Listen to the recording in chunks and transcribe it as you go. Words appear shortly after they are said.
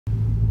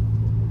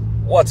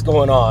What's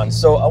going on?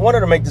 So I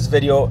wanted to make this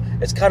video.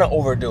 It's kind of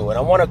overdue, and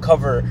I want to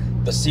cover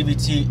the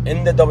CVT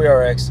in the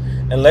WRX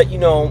and let you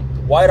know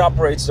why it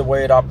operates the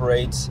way it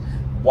operates,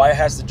 why it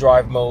has the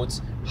drive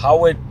modes,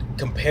 how it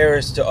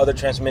compares to other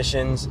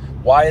transmissions,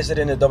 why is it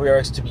in the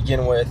WRX to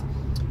begin with,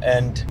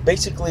 and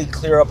basically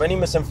clear up any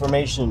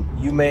misinformation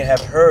you may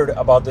have heard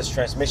about this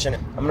transmission.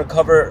 I'm going to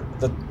cover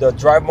the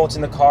drive modes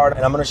in the car,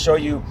 and I'm going to show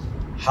you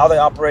how they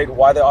operate,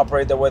 why they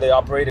operate the way they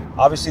operate.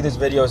 Obviously this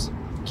video is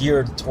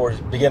geared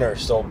towards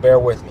beginners, so bear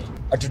with me.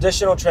 A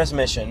traditional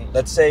transmission,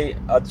 let's say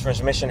a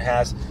transmission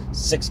has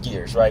 6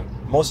 gears, right?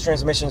 Most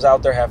transmissions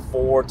out there have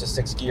 4 to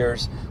 6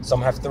 gears. Some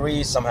have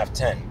 3, some have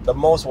 10. The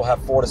most will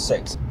have 4 to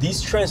 6.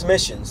 These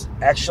transmissions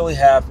actually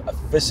have a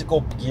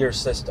physical gear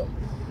system.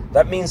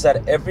 That means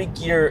that every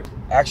gear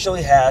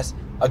actually has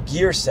a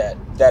gear set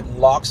that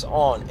locks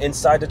on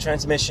inside the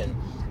transmission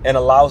and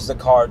allows the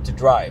car to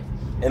drive.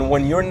 And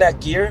when you're in that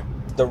gear,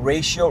 the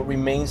ratio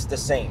remains the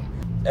same.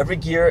 Every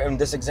gear in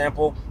this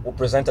example will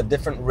present a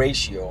different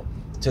ratio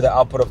to the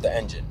output of the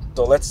engine.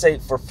 So let's say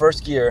for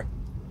first gear,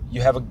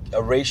 you have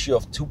a ratio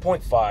of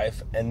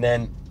 2.5, and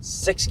then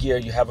 6th gear,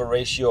 you have a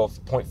ratio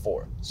of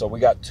 0.4. So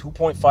we got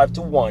 2.5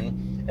 to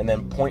 1, and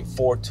then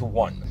 0.4 to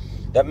 1.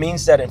 That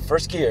means that in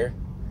first gear,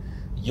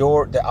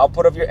 the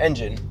output of your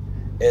engine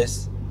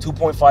is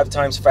 2.5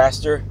 times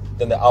faster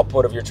than the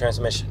output of your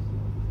transmission.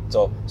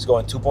 So it's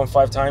going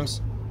 2.5 times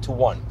to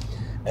 1.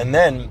 And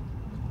then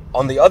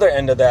on the other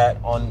end of that,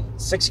 on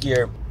 6th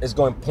gear, is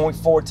going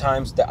 0.4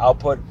 times the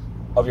output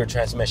of your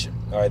transmission.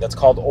 All right, that's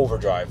called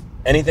overdrive.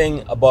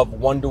 Anything above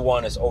 1 to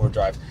 1 is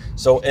overdrive.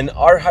 So in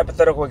our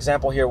hypothetical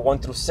example here, 1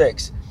 through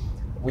 6,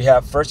 we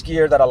have first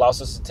gear that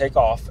allows us to take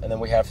off, and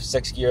then we have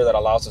 6th gear that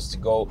allows us to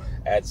go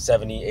at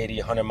 70, 80,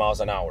 100 miles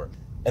an hour.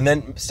 And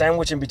then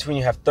sandwich in between,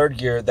 you have 3rd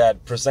gear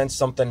that presents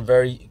something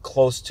very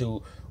close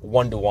to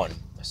 1 to 1.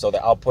 So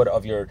the output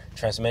of your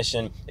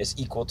transmission is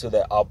equal to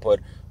the output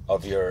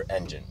of your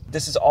engine.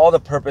 This is all the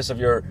purpose of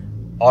your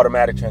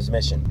automatic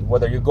transmission.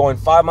 Whether you're going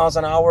 5 miles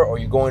an hour or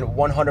you're going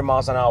 100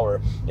 miles an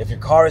hour, if your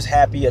car is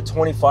happy at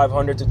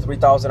 2,500 to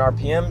 3,000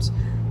 RPMs,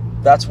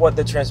 that's what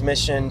the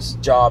transmission's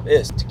job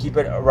is, to keep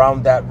it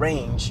around that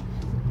range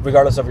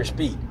regardless of your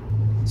speed.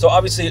 So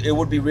obviously it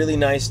would be really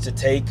nice to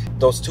take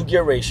those 2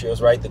 gear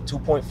ratios, right, the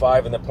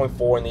 2.5 and the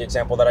 0.4 in the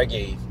example that I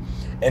gave,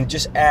 and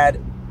just add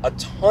a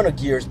ton of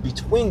gears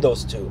between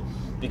those two,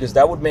 because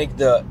that would make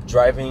the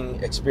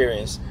driving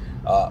experience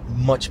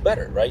much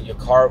better, right? Your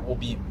car will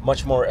be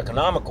much more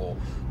economical.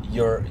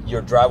 Your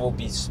drive will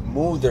be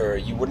smoother.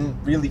 You wouldn't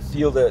really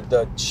feel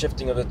the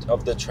shifting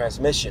of the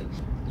transmission.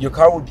 Your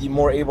car would be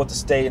more able to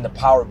stay in the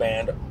power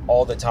band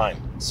all the time.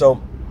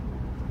 So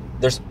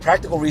there's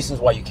practical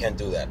reasons why you can't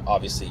do that.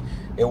 Obviously,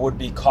 it would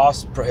be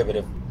cost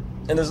prohibitive,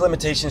 and there's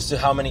limitations to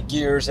how many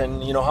gears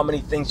and how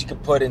many things you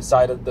could put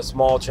inside of the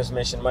small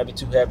transmission. It might be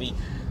too heavy.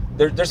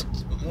 There's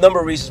a number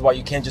of reasons why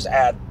you can't just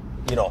add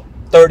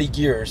 30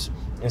 gears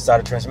inside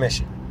a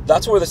transmission.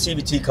 That's where the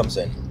CVT comes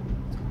in.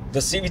 The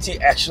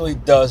CVT actually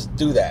does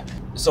do that.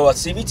 So a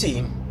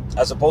CVT,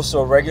 as opposed to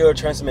a regular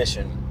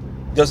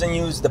transmission, doesn't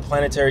use the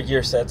planetary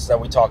gear sets that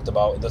we talked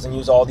about. It doesn't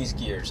use all these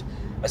gears.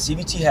 A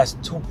CVT has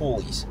 2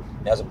 pulleys.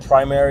 It has a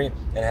primary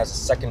and it has a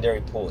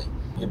secondary pulley.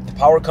 The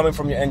power coming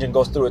from your engine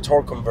goes through a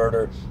torque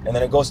converter, and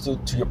then it goes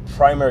to your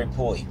primary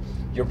pulley.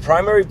 Your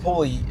primary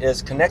pulley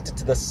is connected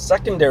to the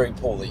secondary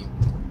pulley,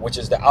 which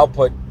is the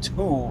output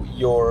to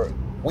your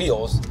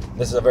wheels.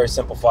 This is a very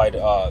simplified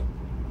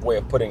way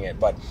of putting it,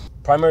 but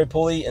primary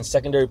pulley and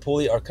secondary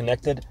pulley are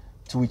connected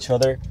to each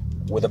other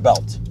with a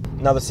belt.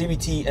 Now the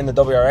CVT in the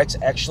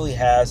WRX actually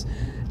has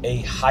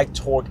a high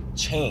torque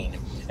chain,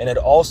 and it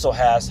also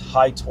has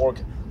high torque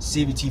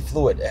CVT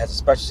fluid. It has a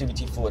special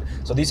CVT fluid.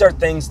 So these are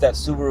things that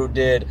Subaru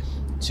did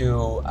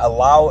to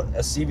allow the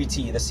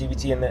CVT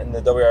in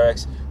the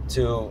WRX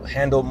to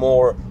handle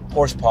more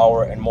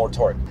horsepower and more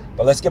torque.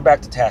 But let's get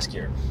back to task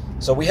here.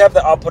 So we have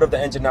the output of the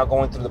engine now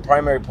going through the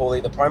primary pulley.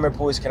 The primary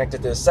pulley is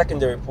connected to the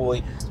secondary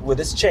pulley with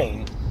this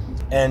chain,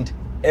 and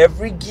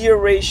every gear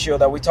ratio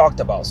that we talked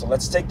about. So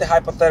let's take the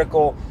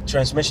hypothetical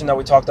transmission that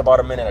we talked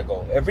about a minute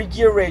ago. Every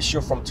gear ratio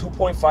from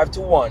 2.5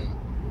 to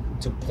 1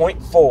 to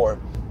 0.4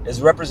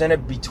 is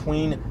represented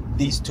between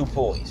these 2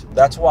 pulleys.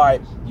 That's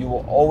why you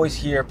will always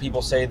hear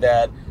people say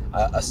that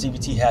a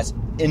CVT has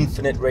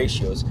infinite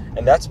ratios,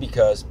 and that's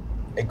because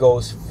it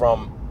goes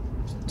from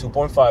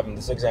 2.5, in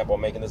this example,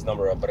 I'm making this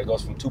number up, but it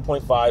goes from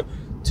 2.5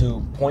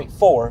 to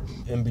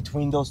 0.4. In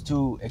between those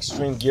 2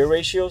 extreme gear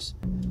ratios,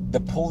 the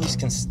pulleys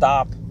can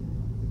stop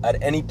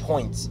at any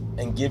point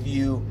and give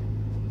you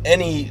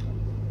any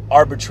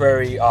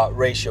arbitrary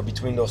ratio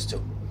between those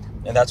 2.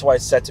 And that's why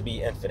it's set to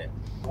be infinite.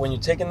 When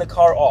you're taking the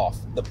car off,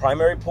 the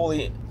primary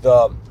pulley,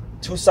 the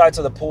 2 sides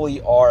of the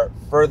pulley are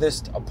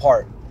furthest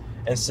apart.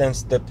 And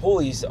since the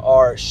pulleys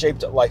are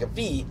shaped like a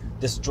V,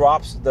 this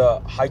drops the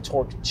high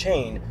torque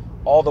chain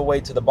all the way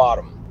to the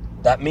bottom.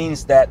 That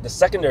means that the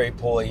secondary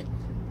pulley,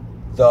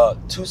 the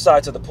 2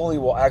 sides of the pulley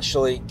will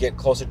actually get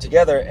closer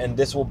together, and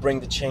this will bring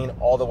the chain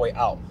all the way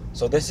out.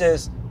 So this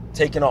is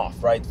taken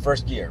off, right?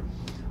 First gear.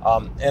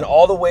 and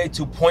all the way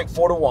to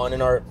 0.4 to 1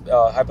 in our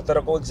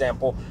hypothetical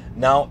example.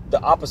 Now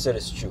the opposite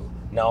is true.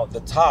 Now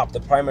the top, the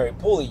primary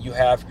pulley, you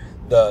have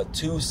the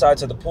two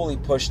sides of the pulley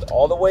pushed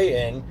all the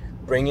way in,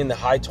 bringing the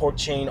high torque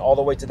chain all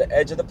the way to the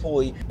edge of the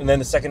pulley, and then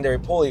the secondary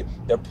pulley,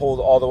 they're pulled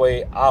all the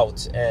way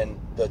out and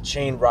the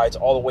chain rides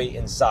all the way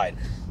inside.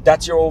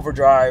 That's your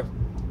overdrive,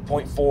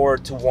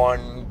 0.4 to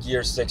 1,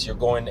 gear 6, you're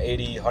going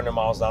 80, 100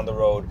 miles down the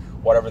road,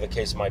 whatever the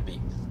case might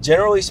be.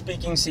 Generally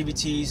speaking,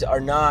 CVTs are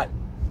not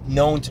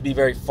known to be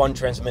very fun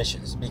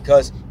transmissions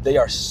because they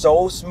are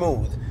so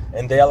smooth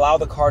and they allow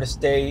the car to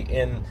stay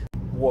in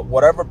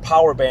whatever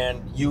power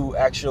band you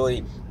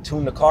actually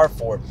tune the car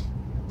for.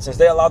 Since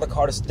they allow the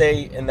car to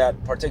stay in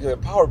that particular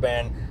power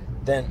band,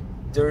 then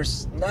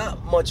there's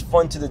not much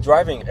fun to the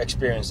driving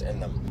experience in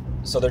them.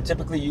 So they're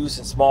typically used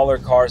in smaller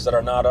cars that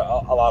are not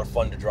a lot of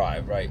fun to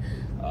drive, right?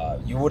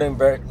 You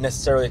wouldn't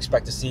necessarily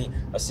expect to see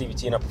a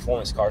CVT in a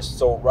performance car.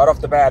 So right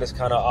off the bat, it's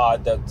kind of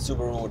odd that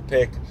Subaru would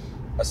pick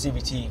a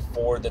CVT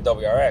for the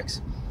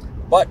WRX.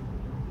 But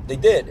they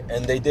did,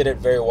 and they did it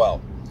very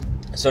well.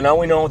 So now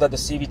we know that the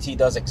CVT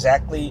does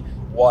exactly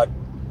what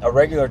a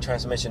regular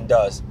transmission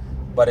does,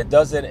 but it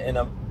does it in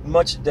a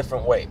much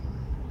different way.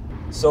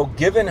 So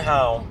given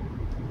how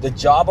the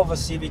job of a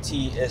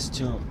CVT is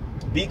to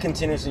be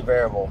continuously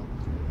variable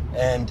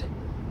and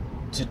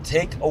to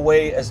take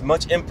away as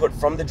much input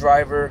from the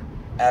driver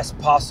as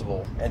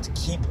possible and to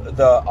keep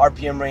the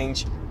RPM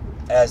range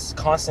as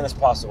constant as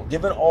possible,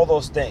 given all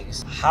those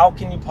things, how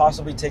can you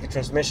possibly take a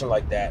transmission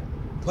like that,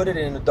 put it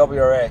in the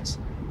WRX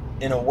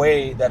in a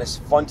way that is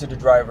fun to the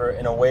driver,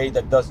 in a way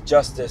that does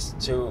justice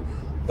to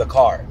the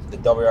car, the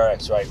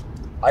WRX, right?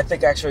 I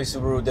think actually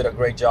Subaru did a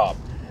great job.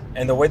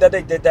 And the way that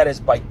they did that is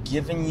by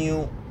giving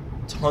you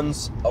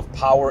tons of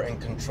power and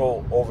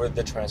control over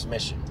the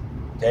transmission,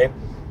 okay?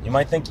 You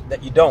might think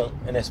that you don't,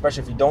 and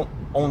especially if you don't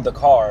own the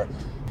car,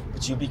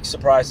 but you'd be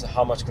surprised at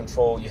how much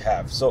control you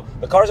have. So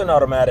the car's an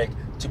automatic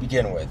to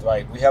begin with,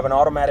 right? We have an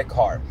automatic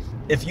car.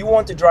 If you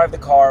want to drive the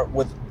car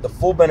with the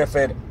full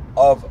benefit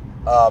of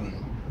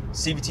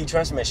CVT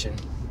transmission,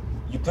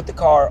 you put the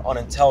car on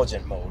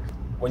intelligent mode.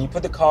 When you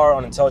put the car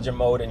on intelligent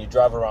mode and you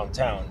drive around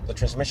town, the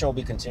transmission will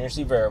be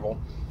continuously variable,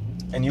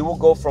 and you will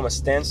go from a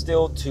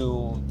standstill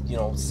to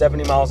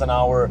 70 miles an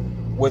hour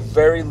with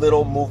very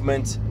little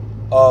movement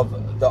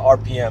of the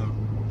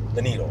RPM,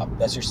 the needle.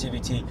 That's your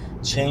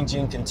CVT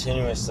changing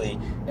continuously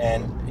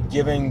and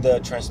giving the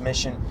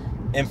transmission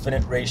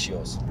infinite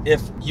ratios.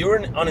 If you're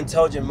in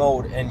unintelligent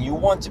mode and you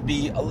want to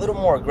be a little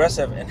more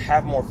aggressive and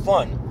have more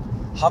fun,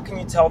 how can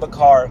you tell the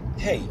car,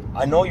 hey,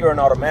 I know you're an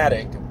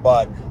automatic,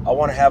 but I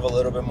want to have a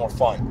little bit more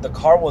fun? The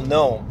car will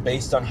know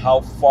based on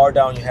how far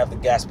down you have the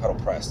gas pedal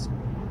pressed.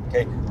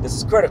 Okay, this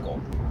is critical.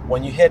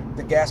 When you hit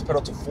the gas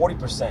pedal to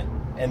 40%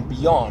 and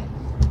beyond,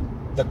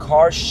 the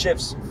car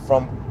shifts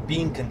from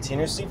being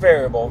continuously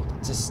variable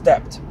to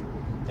stepped.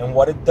 And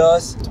what it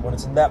does when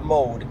it's in that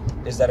mode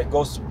is that it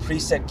goes to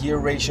preset gear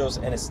ratios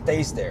and it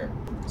stays there.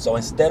 So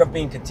instead of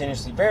being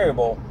continuously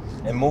variable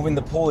and moving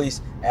the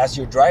pulleys as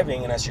you're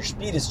driving and as your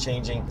speed is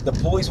changing, the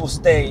pulleys will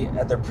stay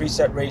at their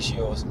preset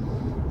ratios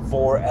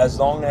for as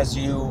long as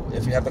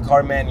if you have the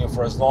car manual,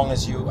 for as long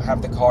as you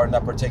have the car in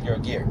that particular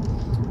gear.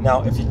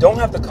 Now, if you don't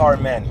have the car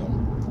in manual,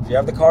 if you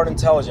have the car in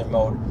intelligent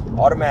mode,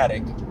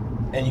 automatic,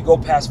 and you go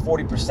past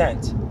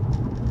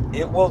 40%,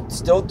 it will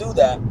still do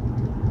that,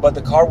 but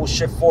the car will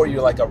shift for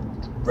you like a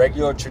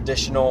regular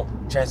traditional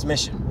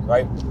transmission,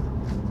 right?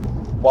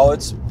 While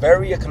it's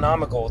very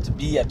economical to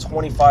be at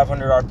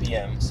 2,500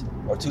 RPMs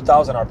or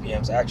 2,000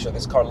 RPMs, actually,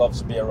 this car loves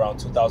to be around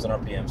 2,000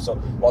 RPMs. So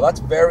while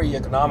that's very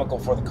economical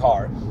for the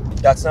car,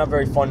 that's not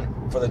very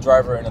fun for the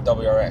driver in a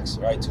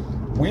WRX, right?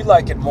 We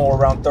like it more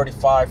around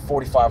 3,500,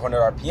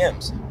 4,500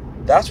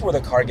 RPMs. That's where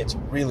the car gets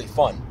really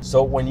fun.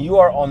 So when you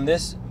are on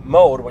this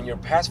mode, when you're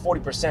past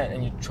 40%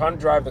 and you're trying to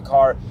drive the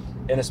car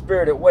in a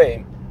spirited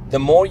way, the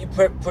more you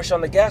push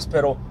on the gas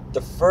pedal,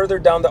 the further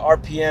down the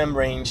RPM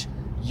range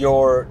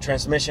your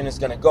transmission is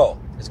going to go.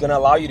 It's going to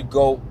allow you to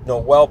go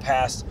well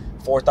past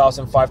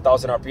 4,000,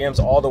 5,000 RPMs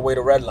all the way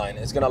to redline.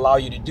 It's going to allow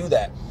you to do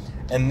that.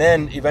 And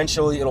then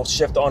eventually it'll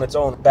shift on its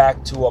own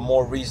back to a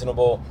more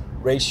reasonable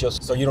ratio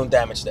so you don't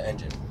damage the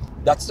engine.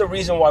 That's the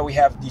reason why we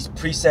have these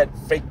preset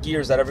fake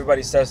gears that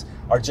everybody says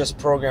are just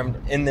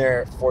programmed in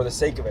there for the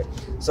sake of it.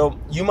 So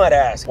you might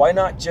ask, why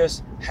not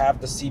just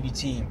have the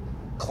CVT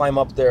climb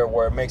up there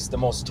where it makes the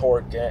most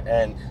torque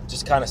and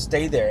just kind of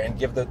stay there and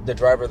give the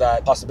driver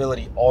that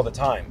possibility all the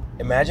time?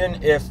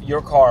 Imagine if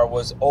your car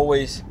was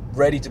always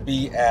ready to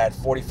be at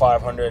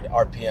 4,500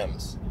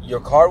 RPMs.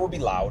 Your car would be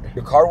loud.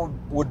 Your car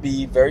would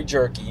be very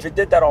jerky. If it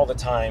did that all the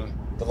time,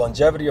 the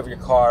longevity of your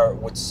car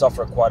would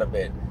suffer quite a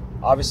bit.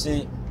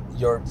 Obviously,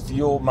 your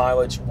fuel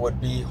mileage would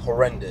be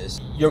horrendous.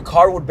 Your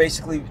car would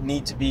basically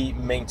need to be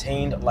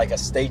maintained like a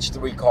stage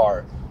 3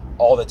 car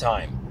all the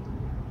time.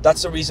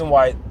 That's the reason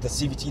why the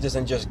CVT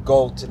doesn't just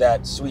go to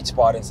that sweet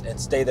spot and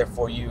stay there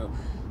for you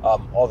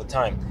all the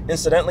time.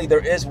 Incidentally,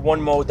 there is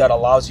one mode that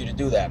allows you to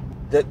do that.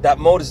 that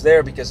mode is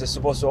there because it's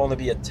supposed to only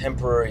be a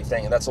temporary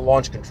thing, and that's a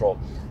launch control.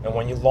 And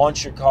when you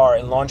launch your car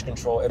in launch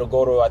control, it'll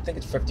go to, I think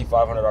it's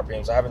 5,500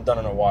 RPMs. I haven't done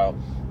it in a while,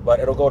 but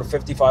it'll go to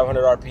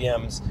 5,500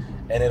 RPMs,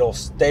 and it'll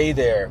stay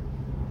there,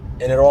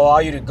 and it'll allow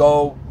you to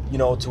go, you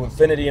know, to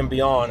infinity and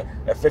beyond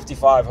at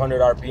 5,500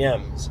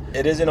 RPMs.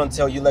 It isn't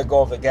until you let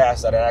go of the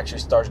gas that it actually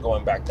starts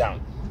going back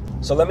down.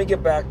 So let me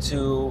get back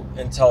to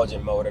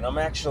intelligent mode, and I'm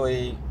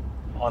actually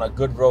on a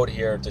good road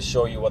here to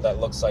show you what that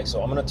looks like.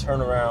 So I'm going to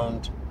turn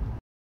around.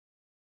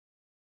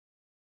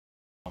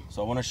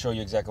 So I want to show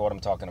you exactly what I'm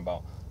talking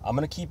about. I'm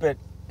going to keep it,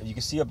 if you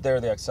can see up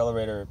there, the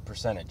accelerator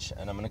percentage,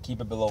 and I'm going to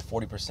keep it below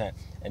 40%.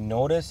 And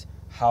notice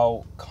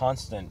how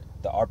constant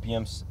the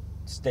RPMs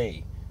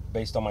stay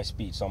based on my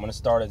speed. So I'm going to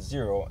start at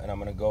 0, and I'm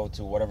going to go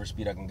to whatever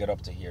speed I can get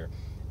up to here.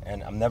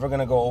 And I'm never going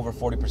to go over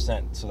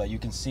 40% so that you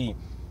can see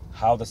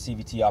how the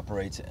CVT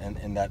operates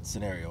in that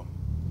scenario.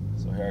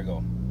 So here I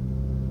go.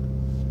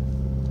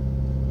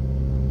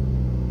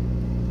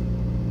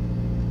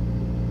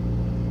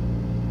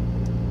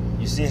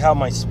 You see how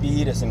my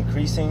speed is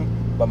increasing,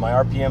 but my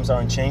RPMs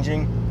aren't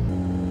changing?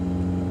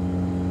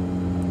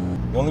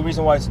 The only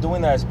reason why it's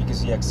doing that is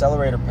because the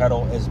accelerator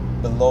pedal is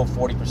below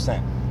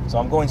 40%. So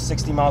I'm going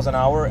 60 miles an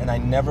hour and I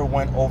never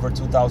went over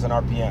 2,000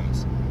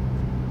 RPMs.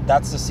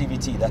 That's the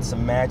CVT, that's the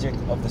magic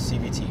of the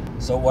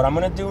CVT. So what I'm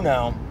gonna do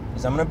now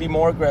is I'm gonna be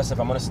more aggressive.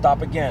 I'm gonna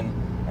stop again,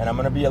 and I'm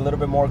gonna be a little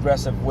bit more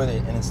aggressive with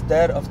it. And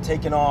instead of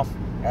taking off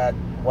at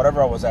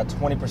whatever I was at,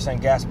 20%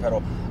 gas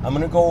pedal, I'm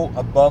gonna go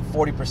above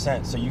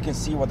 40% so you can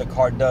see what the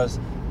car does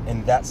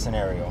in that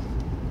scenario.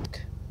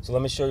 So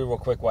let me show you real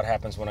quick what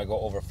happens when I go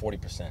over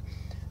 40%.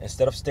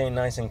 Instead of staying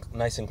nice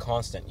and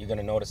constant, you're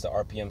gonna notice the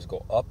RPMs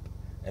go up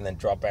and then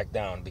drop back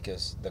down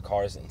because the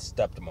car is in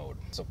stepped mode.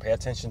 So pay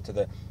attention to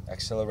the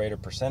accelerator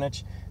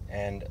percentage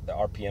and the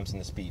RPMs and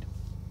the speed.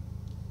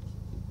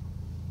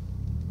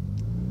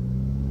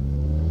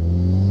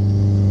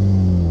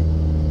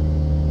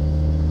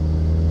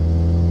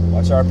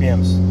 Watch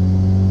RPMs.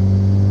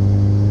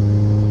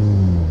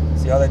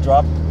 See how they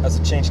drop as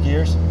it change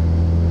gears?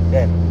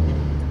 Okay,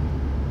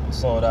 I'll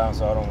slow it down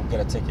so I don't get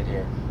a ticket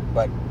here.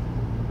 But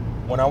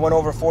when I went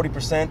over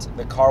 40%,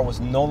 the car was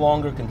no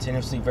longer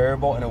continuously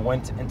variable and it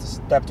went into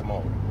stepped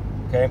mode,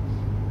 okay?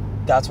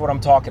 That's what I'm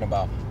talking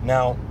about.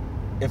 Now,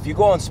 if you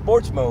go on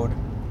sports mode,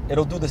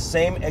 it'll do the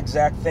same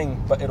exact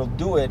thing, but it'll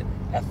do it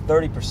at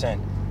 30%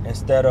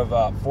 instead of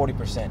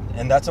 40%.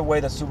 And that's a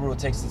way that Subaru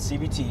takes the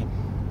CVT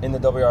in the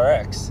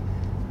WRX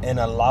and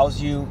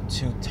allows you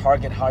to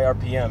target high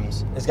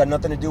RPMs. It's got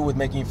nothing to do with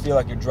making you feel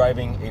like you're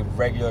driving a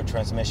regular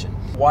transmission.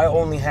 Why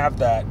only have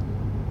that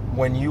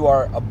when you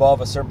are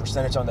above a certain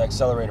percentage on the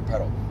accelerator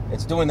pedal?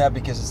 It's doing that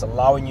because it's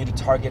allowing you to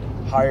target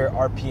higher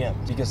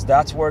RPMs, because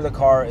that's where the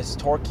car is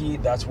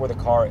torquey, that's where the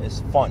car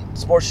is fun.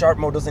 Sport Sharp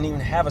mode doesn't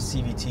even have a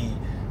CVT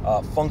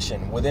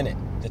function within it.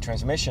 The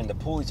transmission, the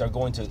pulleys are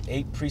going to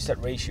 8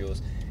 preset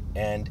ratios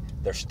and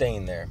they're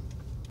staying there.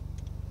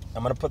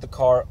 I'm gonna put the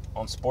car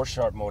on Sport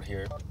Sharp mode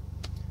here.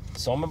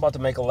 So I'm about to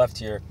make a left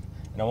here,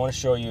 and I want to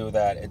show you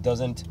that it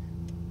doesn't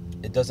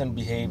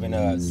behave in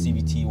a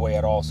CVT way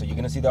at all. So you're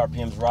gonna see the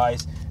RPMs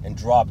rise and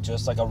drop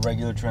just like a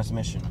regular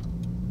transmission.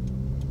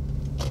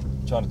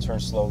 I'm trying to turn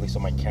slowly so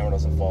my camera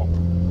doesn't fall.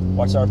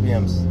 Watch the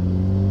RPMs.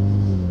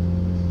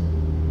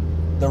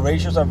 The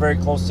ratios are very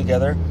close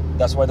together.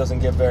 That's why it doesn't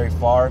get very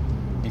far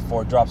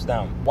before it drops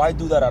down. Why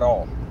do that at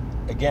all?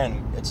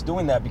 Again, it's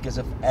doing that because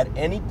if at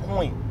any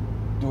point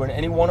during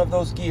any one of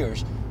those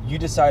gears you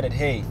decided,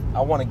 hey,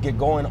 I want to get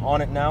going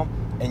on it now,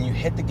 and you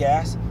hit the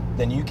gas,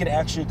 then you can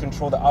actually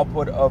control the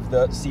output of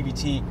the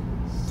CVT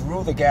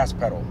through the gas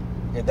pedal.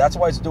 Okay, that's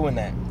why it's doing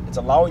that. It's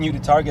allowing you to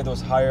target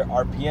those higher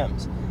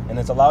RPMs, and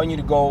it's allowing you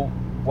to go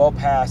well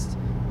past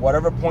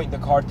whatever point the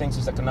car thinks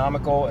is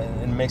economical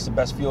and makes the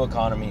best fuel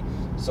economy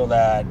so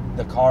that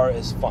the car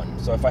is fun.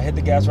 So if I hit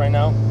the gas right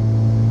now,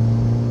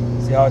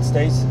 see how it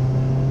stays?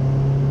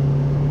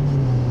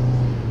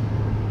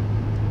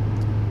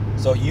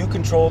 So you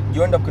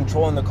end up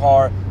controlling the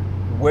car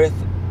with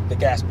the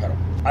gas pedal.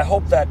 I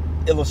hope that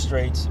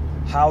illustrates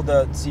how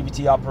the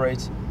CVT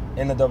operates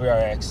in the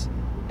WRX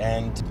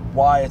and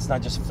why it's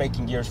not just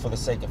faking gears for the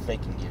sake of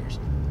faking gears.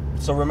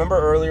 So remember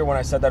earlier when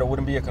I said that it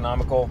wouldn't be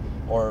economical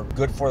or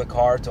good for the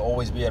car to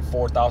always be at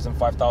 4,000,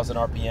 5,000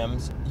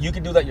 RPMs? You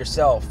can do that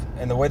yourself,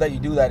 and the way that you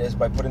do that is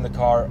by putting the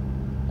car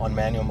on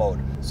manual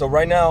mode. So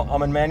right now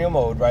I'm in manual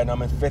mode, right? And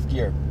I'm in 5th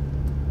gear.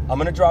 I'm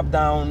gonna drop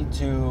down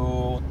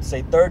to,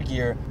 say, 3rd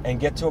gear and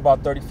get to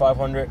about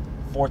 3,500,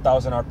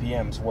 4,000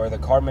 RPMs, where the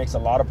car makes a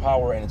lot of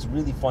power and it's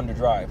really fun to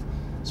drive.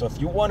 So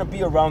if you wanna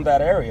be around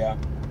that area,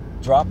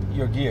 drop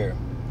your gear.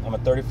 I'm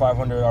at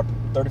 3,500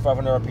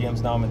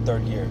 RPMs now, I'm in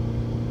 3rd gear.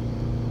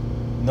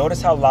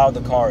 Notice how loud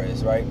the car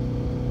is, right?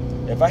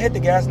 If I hit the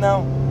gas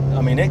now,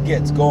 I mean, it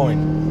gets going.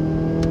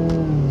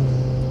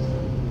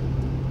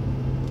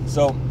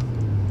 So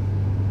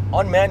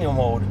on manual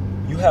mode,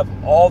 you have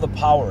all the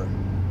power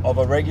of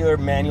a regular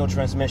manual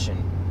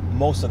transmission,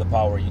 most of the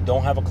power. You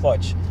don't have a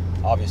clutch,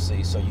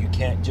 obviously, so you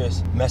can't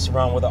just mess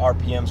around with the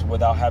RPMs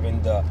without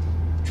having the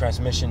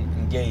transmission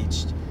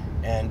engaged.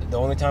 And the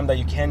only time that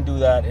you can do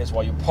that is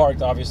while you're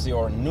parked, obviously,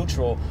 or in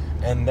neutral.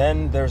 And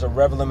then there's a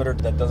rev limiter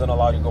that doesn't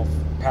allow you to go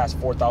past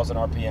 4,000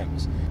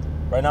 RPMs.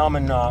 Right now I'm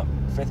in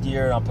 5th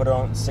gear, and I'll put it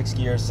on 6th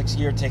gear. 6th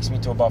gear takes me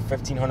to about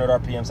 1,500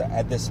 RPMs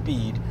at this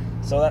speed.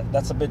 So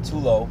that's a bit too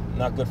low,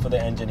 not good for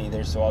the engine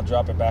either. So I'll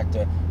drop it back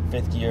to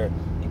 5th gear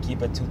and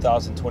keep it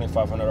 2,000,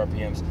 2,500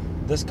 RPMs.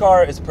 This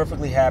car is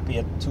perfectly happy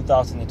at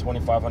 2,000 to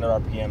 2,500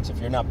 RPMs if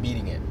you're not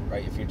beating it,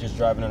 right? If you're just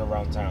driving it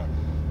around town.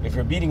 If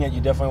you're beating it,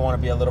 you definitely want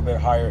to be a little bit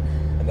higher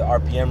in the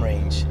RPM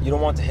range. You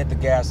don't want to hit the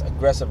gas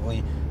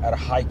aggressively at a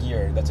high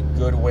gear. That's a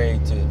good way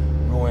to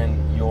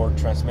ruin your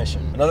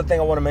transmission. Another thing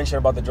I want to mention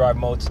about the drive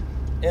modes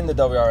in the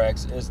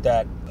WRX is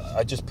that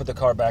I just put the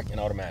car back in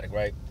automatic,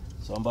 right?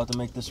 So I'm about to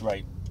make this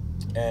right.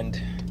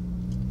 And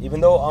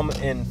even though I'm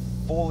in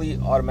fully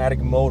automatic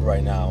mode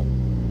right now,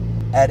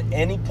 at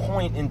any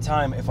point in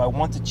time, if I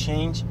want to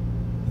change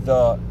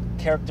the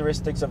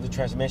characteristics of the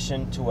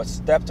transmission to a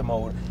stepped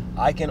mode,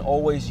 I can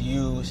always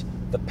use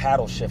the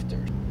paddle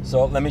shifter.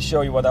 So let me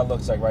show you what that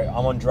looks like, right?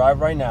 I'm on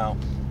drive right now.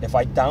 If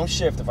I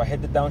downshift, if I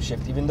hit the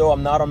downshift, even though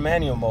I'm not on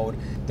manual mode,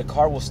 the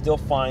car will still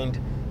find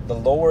the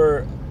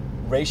lower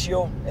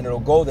ratio and it'll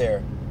go there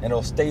and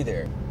it'll stay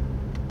there.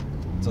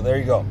 So there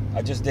you go,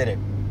 I just did it.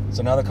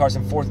 So now the car's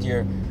in 4th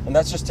gear, and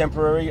that's just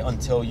temporary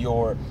until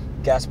your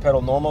gas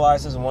pedal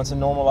normalizes, and once it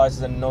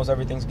normalizes and knows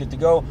everything's good to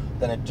go,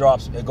 then it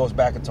drops, it goes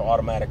back into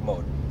automatic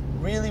mode.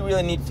 Really,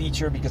 really neat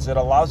feature because it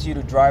allows you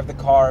to drive the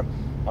car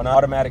on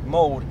automatic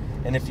mode,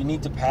 and if you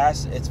need to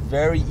pass, it's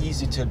very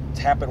easy to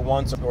tap it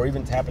once or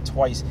even tap it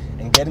twice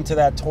and get into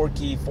that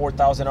torquey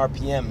 4,000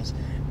 RPMs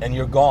and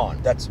you're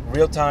gone. That's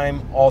real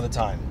time, all the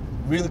time.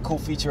 Really cool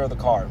feature of the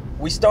car.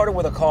 We started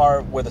with a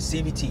car with a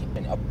CVT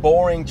and a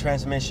boring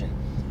transmission,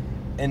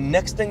 and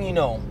next thing you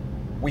know,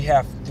 we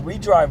have 3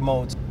 drive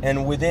modes,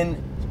 and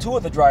within 2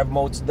 of the drive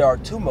modes, there are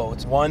 2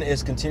 modes. One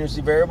is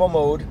continuously variable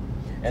mode,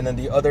 and then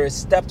the other is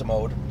stepped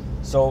mode.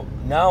 So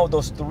now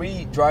those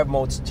 3 drive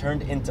modes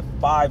turned into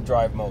 5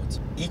 drive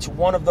modes. Each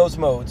one of those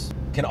modes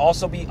can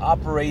also be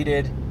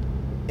operated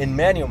in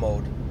manual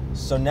mode.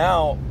 So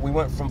now we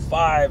went from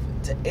 5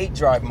 to 8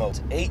 drive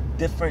modes, 8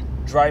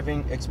 different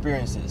driving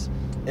experiences.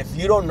 If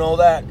you don't know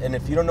that, and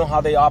if you don't know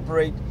how they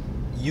operate,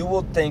 you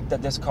will think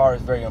that this car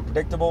is very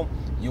unpredictable.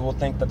 You will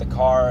think that the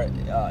car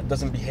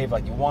doesn't behave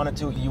like you want it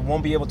to. You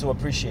won't be able to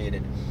appreciate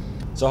it.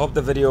 So I hope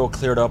the video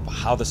cleared up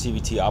how the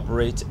CVT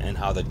operates and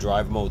how the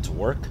drive modes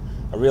work.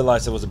 I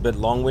realized it was a bit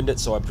long-winded,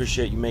 so I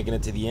appreciate you making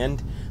it to the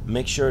end.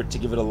 Make sure to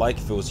give it a like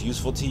if it was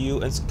useful to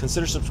you, and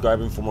consider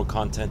subscribing for more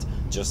content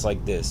just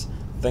like this.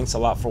 Thanks a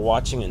lot for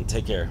watching, and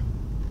take care.